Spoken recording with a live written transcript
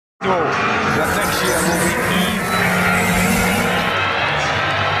sure that next year will be even.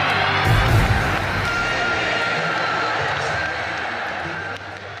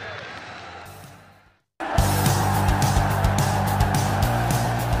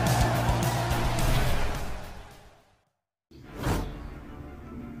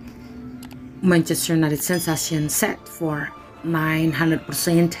 Manchester United sensation set for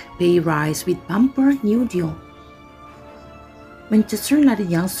 900% pay rise with bumper new deal. Manchester United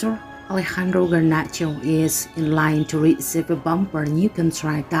youngster Alejandro Garnacho is in line to receive a bumper new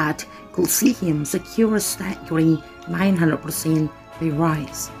contract that could see him secure a staggering 900% pay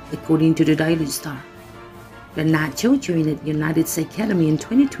rise, according to the Daily Star. Garnacho joined United's academy in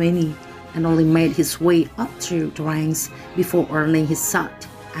 2020 and only made his way up through the ranks before earning his shot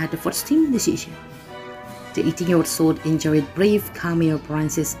at the first-team decision. The 18-year-old enjoyed brief cameo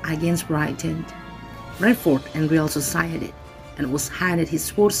appearances against Brighton, Brentford and Real Sociedad, and was handed his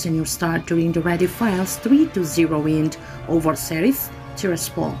fourth senior start during the Red Devils' 3-0 win over Sheriff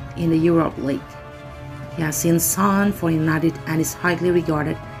Tiraspol in the Europa League. He has since signed for United and is highly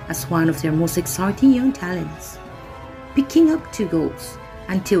regarded as one of their most exciting young talents, picking up 2 goals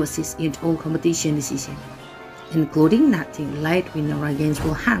and 2 assists in all competition decisions, including nothing late winner against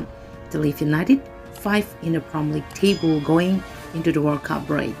Fulham to leave United 5 in the Premier League table going into the World Cup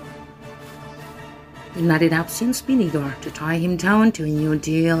break. United have since been eager to tie him down to a new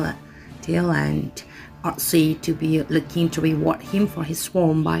deal and are said to be looking to reward him for his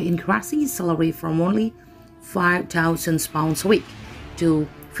form by increasing his salary from only £5,000 a week to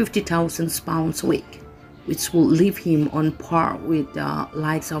 £50,000 a week, which will leave him on par with the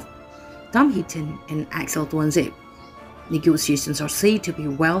likes of Tom Heaton and Axel Tuanzebe. Negotiations are said to be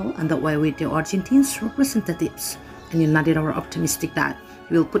well underway with the Argentines representatives, and United are optimistic that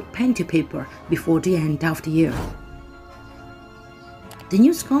he will put pen to paper before the end of the year. The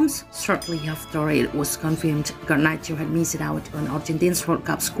news comes shortly after it was confirmed Garnacho had missed out on Argentina's World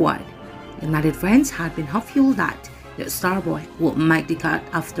Cup squad. United fans had been hopeful that the star boy would make the cut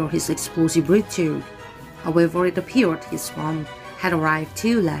after his explosive breakthrough. However, it appeared his form had arrived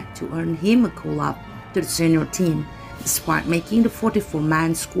too late to earn him a call-up to the senior team, despite making the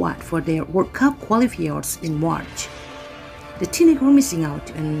 44-man squad for their World Cup qualifiers in March. The teenager missing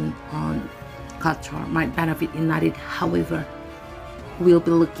out on Qatar might benefit United, however, will be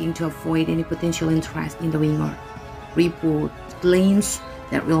looking to avoid any potential interest in the winger. Report claims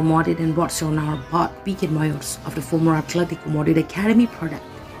that Real Madrid and Barcelona are both big admirers of the former Atletico Madrid academy product.